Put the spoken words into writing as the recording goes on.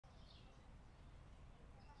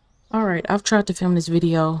Alright, I've tried to film this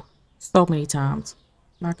video so many times.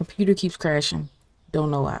 My computer keeps crashing. Don't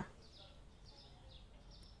know why.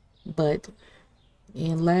 But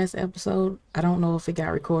in last episode, I don't know if it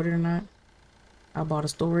got recorded or not. I bought a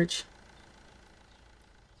storage.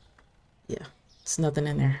 Yeah, it's nothing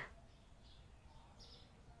in there.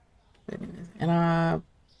 And I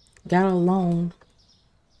got a loan.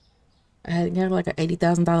 I had got like an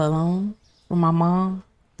 $80,000 loan from my mom.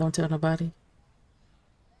 Don't tell nobody.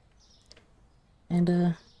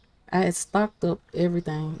 And I had stocked up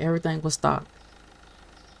everything. Everything was stocked.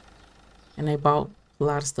 And they bought a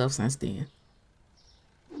lot of stuff since then.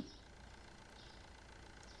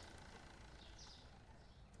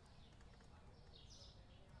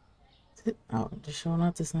 Oh, just showing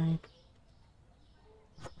out the same.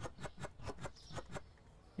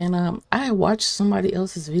 And I watched somebody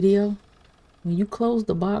else's video. When you close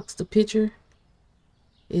the box, the picture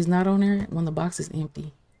is not on there when the box is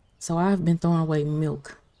empty. So I've been throwing away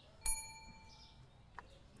milk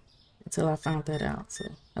until I found that out. So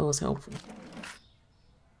that was helpful.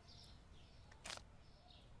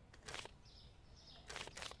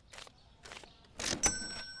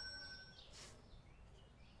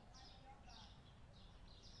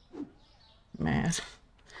 Mad.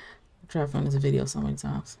 I tried to find this video so many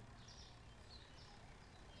times.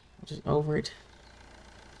 I'm just over it.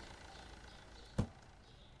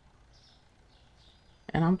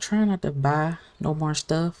 And I'm trying not to buy no more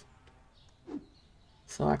stuff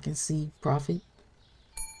so I can see profit.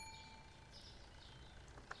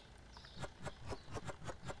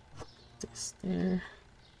 This there.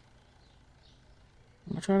 I'm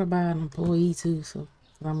gonna try to buy an employee too, so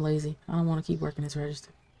I'm lazy. I don't want to keep working this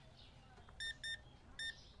register.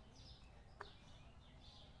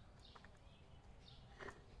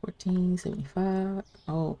 $14.75.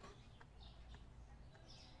 Oh.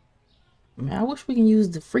 Man, I wish we can use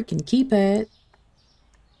the freaking keypad.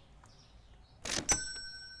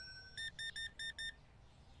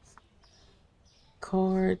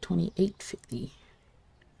 Card $28.50.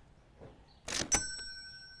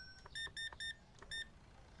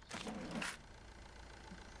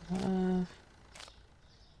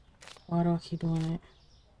 Why do I keep doing it?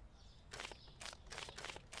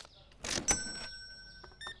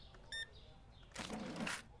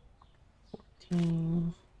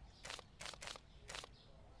 $14.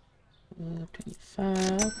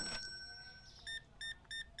 25.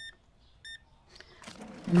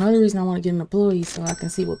 Another reason I want to get an employee so I can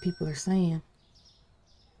see what people are saying.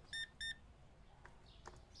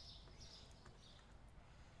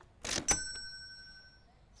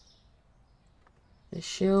 The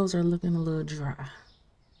shelves are looking a little dry.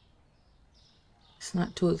 It's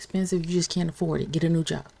not too expensive. You just can't afford it. Get a new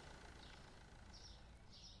job.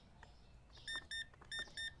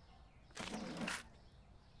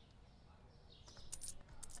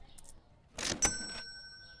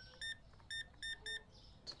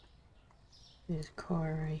 This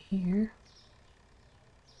car right here.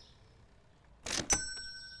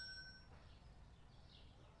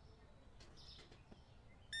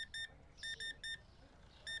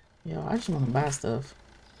 Yo, I just want to buy stuff.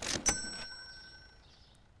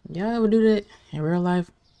 Y'all ever do that in real life?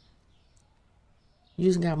 You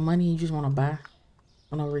just got money and you just want to buy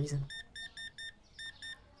for no reason.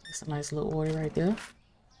 That's a nice little order right there.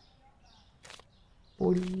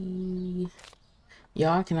 40.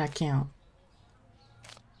 Y'all, I cannot count.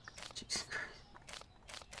 Jesus Christ.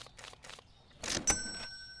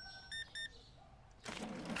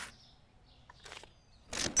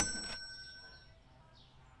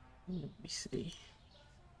 Let me see.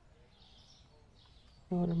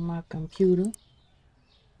 Go to my computer.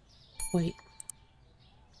 Wait.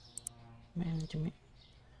 Management.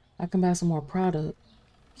 I can buy some more product.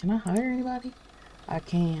 Can I hire anybody? I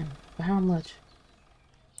can. For how much?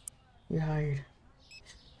 You're hired.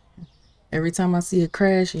 Every time I see a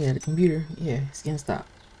crash, yeah, the computer, yeah, it's gonna stop.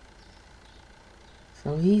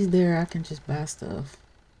 So he's there. I can just buy stuff.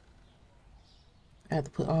 I have to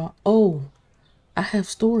put all. Oh, I have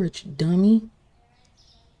storage, dummy.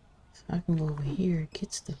 So I can go over here and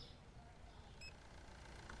get stuff.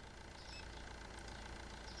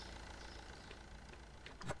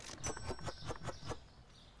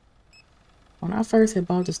 When I first had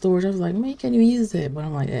bought the storage, I was like, man, you can't even use that. But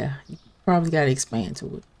I'm like, yeah, you probably got to expand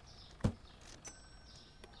to it.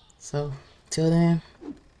 So, till then,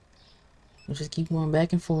 we'll just keep going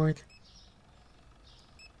back and forth.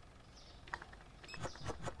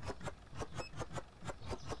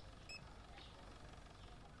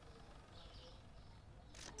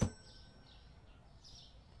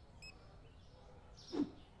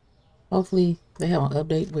 Hopefully, they have an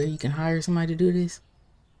update where you can hire somebody to do this.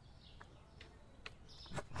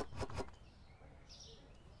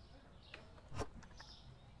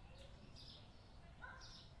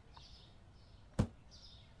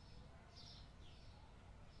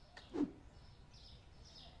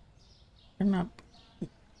 They're not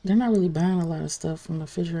they're not really buying a lot of stuff from the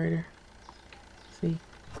refrigerator. See?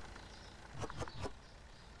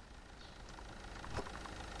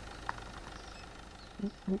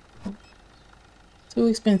 Too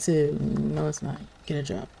expensive. No, it's not. Get a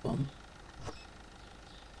job. Boom.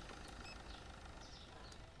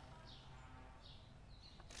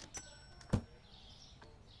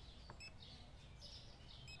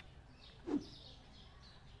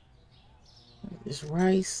 This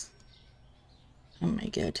rice. Oh my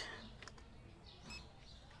god.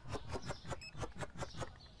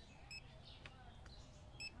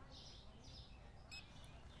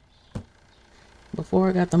 Before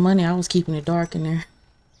I got the money, I was keeping it dark in there.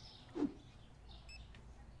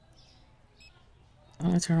 I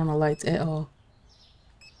don't turn on the lights at all.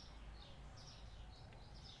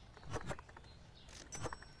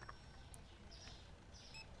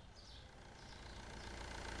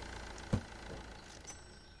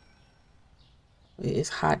 It's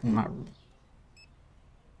hot in my room.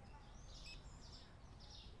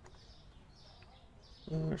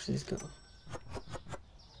 Where's this go?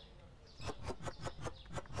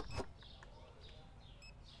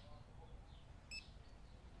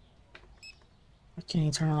 I can't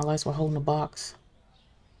even turn on the lights while holding the box.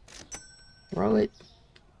 Throw it.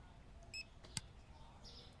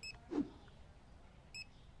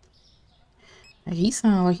 Hey, he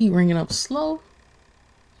sound like he ringing up slow.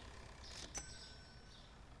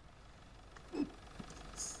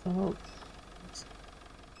 So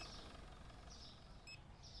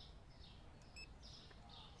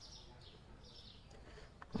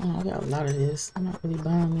oh, I got a lot of this. I'm not really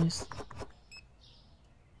buying this.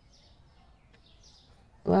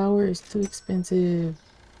 Flour is too expensive.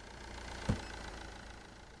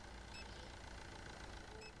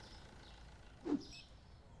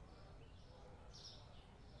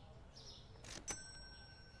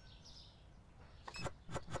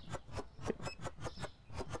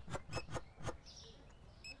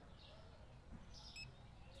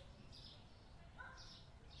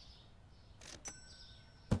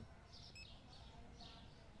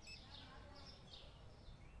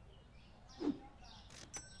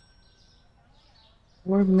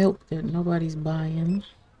 Or milk that nobody's buying.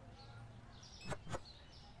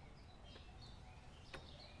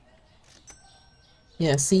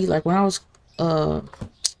 Yeah, see, like when I was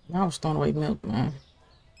throwing away milk, man.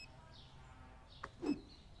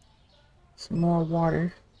 Some more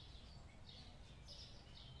water.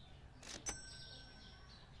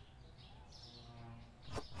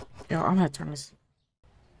 Yo, I'm not turning this.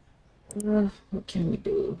 What can we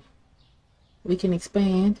do? We can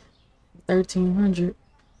expand. 1,300.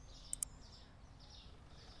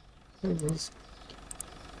 What is this?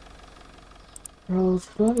 Rolls.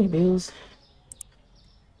 Do I have any bills?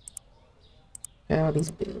 Got all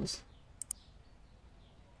these bills.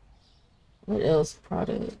 What else?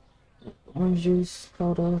 Product. Orange juice,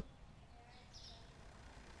 soda,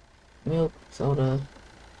 milk, soda,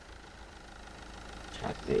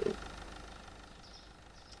 chocolate.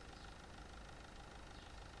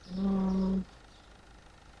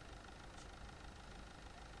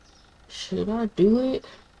 Should I do it?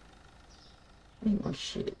 I need more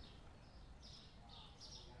shit.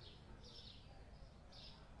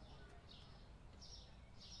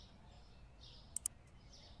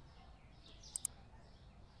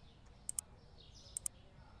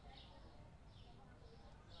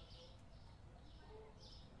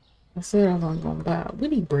 I said I wasn't gonna buy. We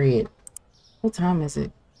need bread. What time is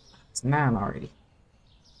it? It's 9 already.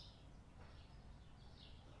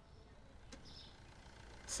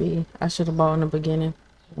 See, I should have bought in the beginning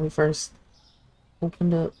when we first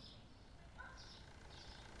opened up.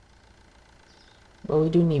 But we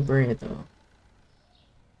do need bread though.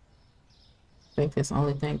 I think that's the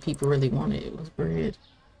only thing people really wanted was bread.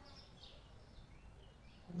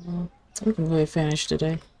 We can go ahead and finish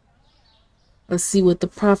today. Let's see what the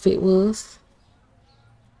profit was.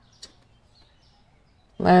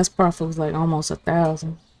 Last profit was like almost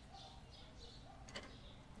 1,000.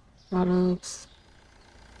 Products.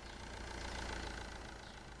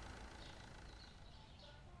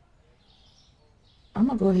 I'm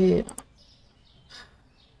gonna go ahead.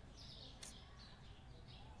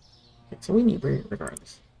 Okay, so we need bread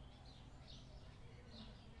regardless.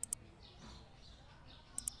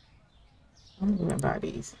 I'm gonna buy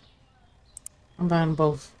these. I'm buying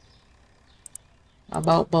both. I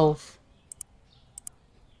bought both.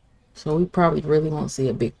 So we probably really won't see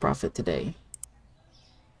a big profit today.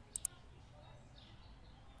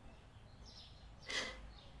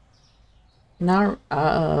 Now,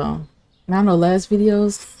 now in the last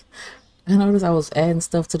videos, I noticed I was adding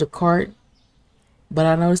stuff to the cart But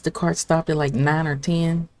I noticed the cart stopped at like 9 or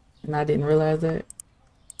 10, and I didn't realize that.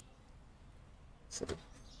 So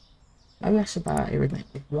maybe I should buy everything,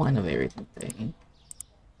 one of everything.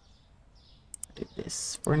 Do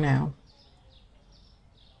this for now.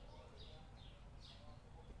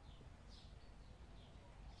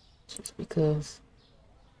 Just because.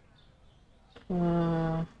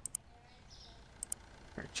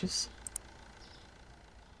 Purchase.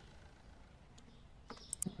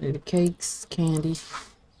 The cakes, candy,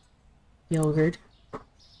 yogurt.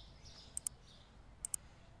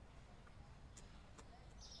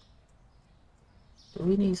 Do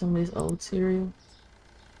we need some of this old cereal?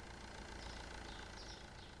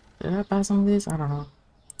 Did I buy some of this? I don't know.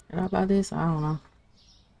 Did I buy this? I don't know.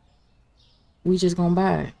 We just gonna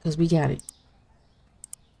buy it because we got it.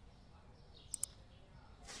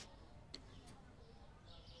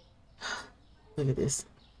 Look at this.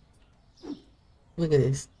 Look at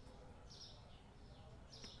this.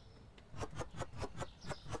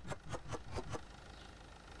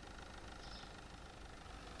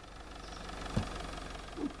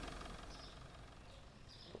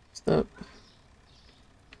 Stop.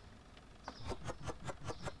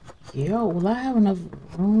 Yo, will I have enough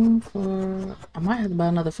room for... I might have to buy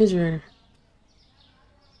another refrigerator.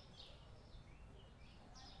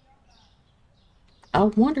 I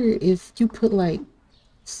wonder if you put like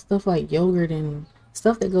stuff like yogurt and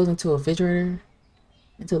stuff that goes into a refrigerator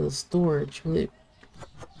into the storage, will it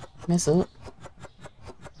mess up?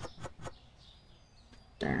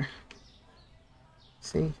 There.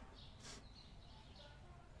 See?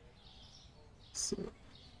 So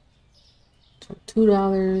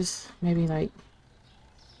 $2, maybe like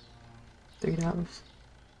 $3.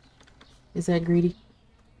 Is that greedy?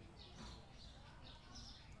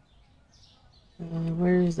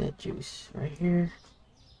 Where is that juice? Right here.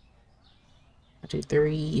 I do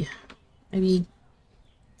 3, maybe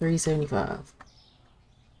 $3.75.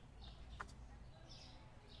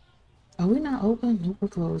 Are we not open? Nope, we're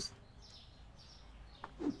closed.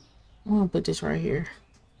 I'm gonna put this right here.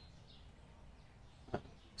 I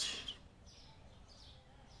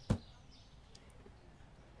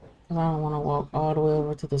don't want to walk all the way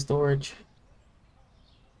over to the storage.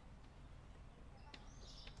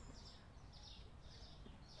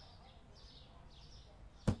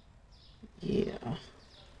 Yeah.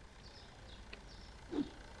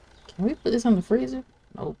 Can we put this on the freezer?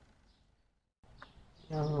 Nope.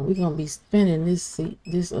 We're gonna be spending this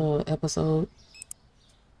episode.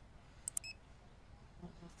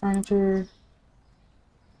 Furniture.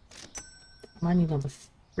 Might need another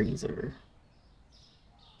freezer.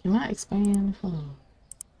 Can I expand? Hold on.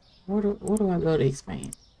 Where do I go to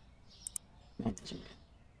expand? Management.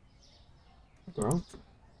 Growth.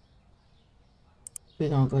 We're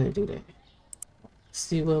gonna go ahead and do that.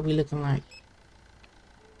 See what we looking like.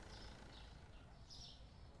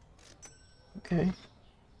 Okay.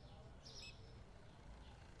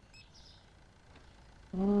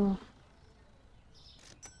 How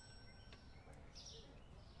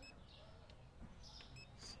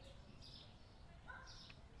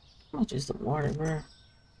much is the water, bro?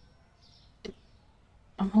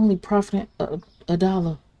 I'm only profiting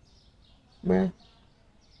 $1, bruh.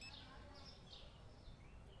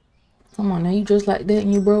 Come on now, you just like that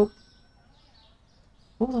and you broke.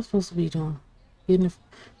 What was I supposed to be doing? Getting the,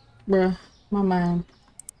 bruh, my mind.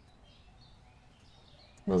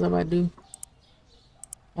 What was I about to do?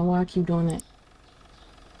 And why I keep doing that?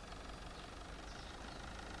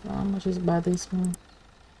 I'm gonna just buy this one.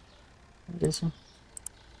 This one.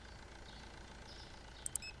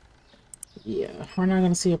 Yeah, we're not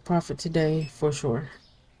gonna see a profit today for sure.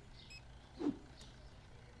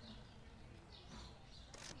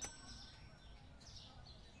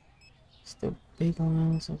 It's the big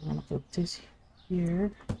one, so I'm gonna put this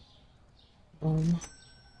here. Boom.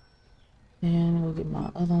 And we'll get my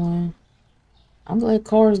other one. I'm glad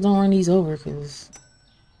cars don't run these over, because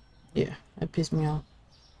yeah, that pissed me off.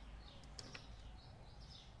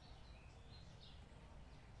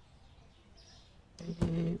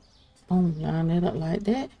 Boom, line it up like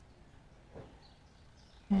that.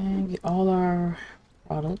 And get all our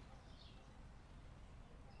product.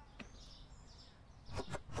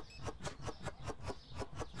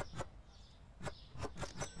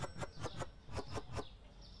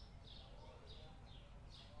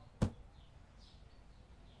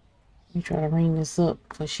 Let me try to ring this up,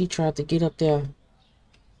 because she tried to get up there.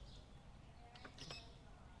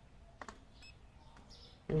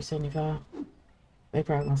 $3.75. They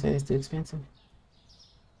probably gonna say it's too expensive.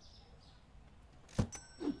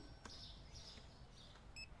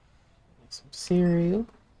 Some cereal.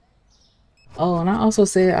 Oh, and I also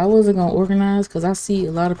said I wasn't gonna organize because I see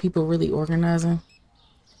a lot of people really organizing.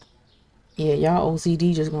 Yeah, y'all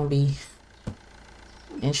OCD just gonna be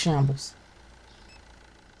in shambles.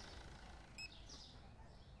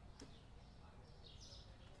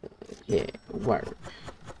 Yeah, word.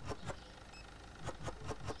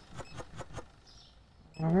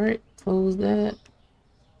 All right, close that.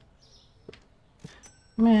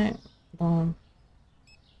 Man, how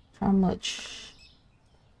much?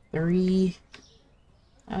 3.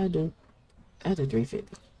 I do 350.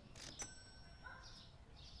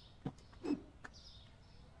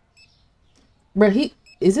 Bro,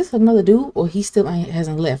 is this another dude or he still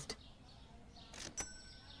hasn't left?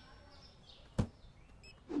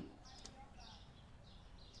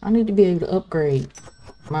 I need to be able to upgrade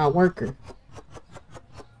my worker.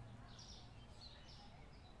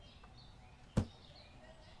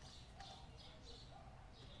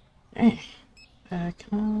 Dang. Can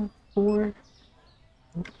I afford?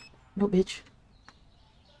 No, bitch.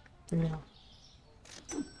 $3.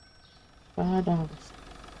 $5.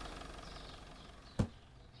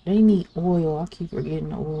 They need oil. I keep forgetting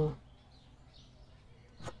the oil.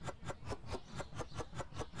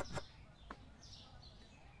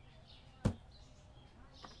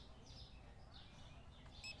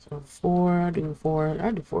 So 4, I do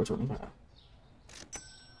 425.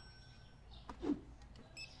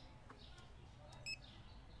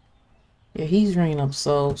 Yeah, he's ringing up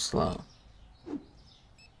so slow.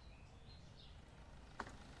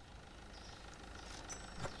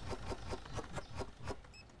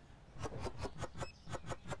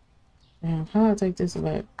 Damn, how do I take this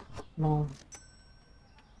back? No.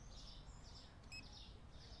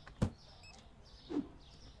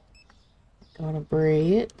 Got a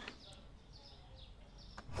bread.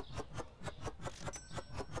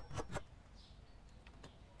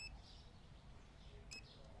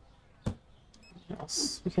 What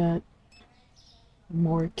else? We got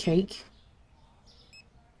more cake.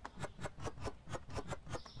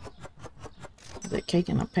 Is that cake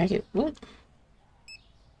in a packet? What?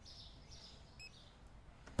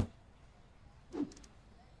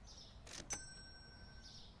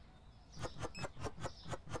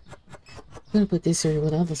 I'm gonna put this cereal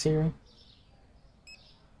with other cereal.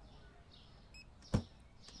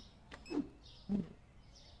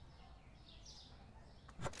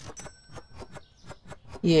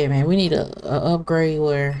 Yeah, man, we need a upgrade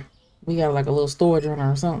where we got like a little storage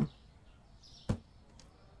runner or something.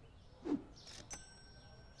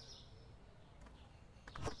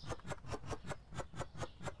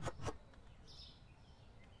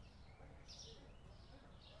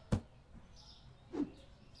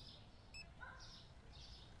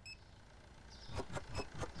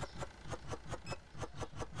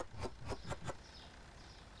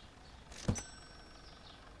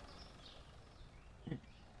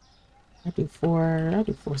 I do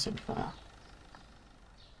 475.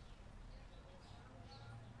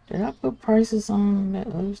 Did I put prices on that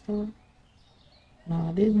other store? No,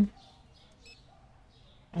 I didn't.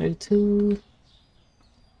 I do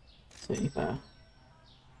 275.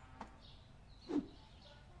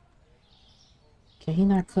 Can he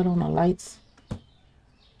not cut on the lights?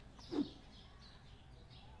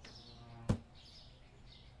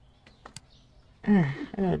 I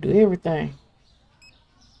gotta do everything.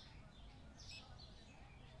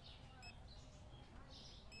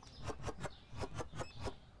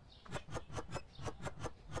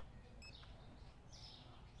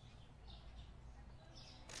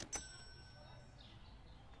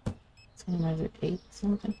 Something like 8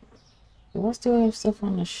 something. Do I still have stuff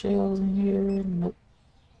on the shelves in here? Nope.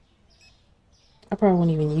 I probably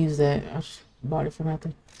wouldn't even use that. I just bought it for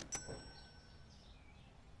nothing.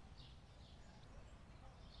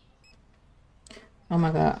 Oh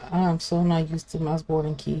my god, I am so not used to mouse board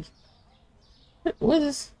and key. What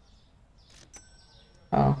is?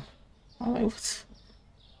 Oh, I'm like, what?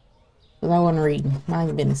 Because I wasn't reading. Mind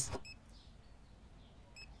your business.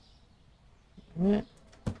 What?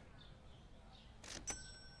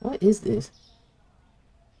 What is this?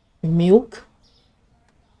 Milk?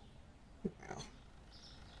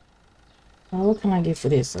 What can I get for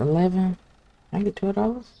this? 11? I get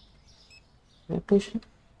 $12? Is that pushing?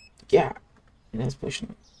 Yeah, that's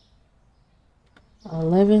pushing.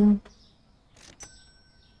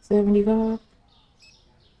 11.75.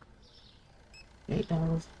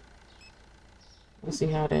 $8. Let's see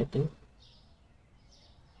how that do.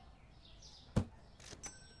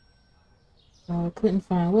 I couldn't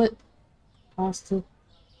find what? Pasta.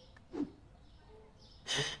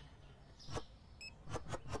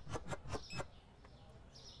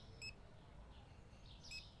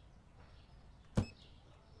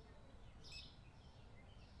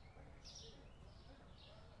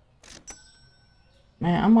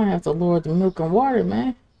 Man, I might have to lower the milk and water,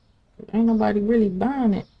 man. Ain't nobody really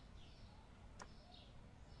buying it.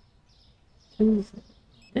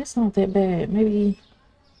 That's not that bad. Maybe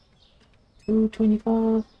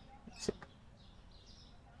 $2.25.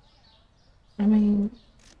 I mean,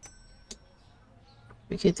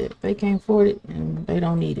 because if they can't afford it and they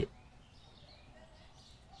don't need it.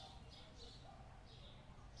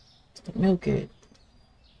 The milk it.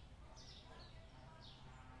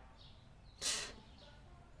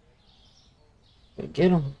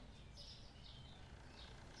 Get them.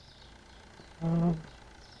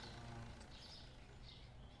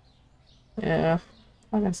 Yeah,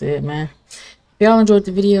 like I said, man. If y'all enjoyed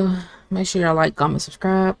the video, make sure y'all like, comment,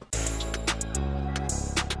 subscribe.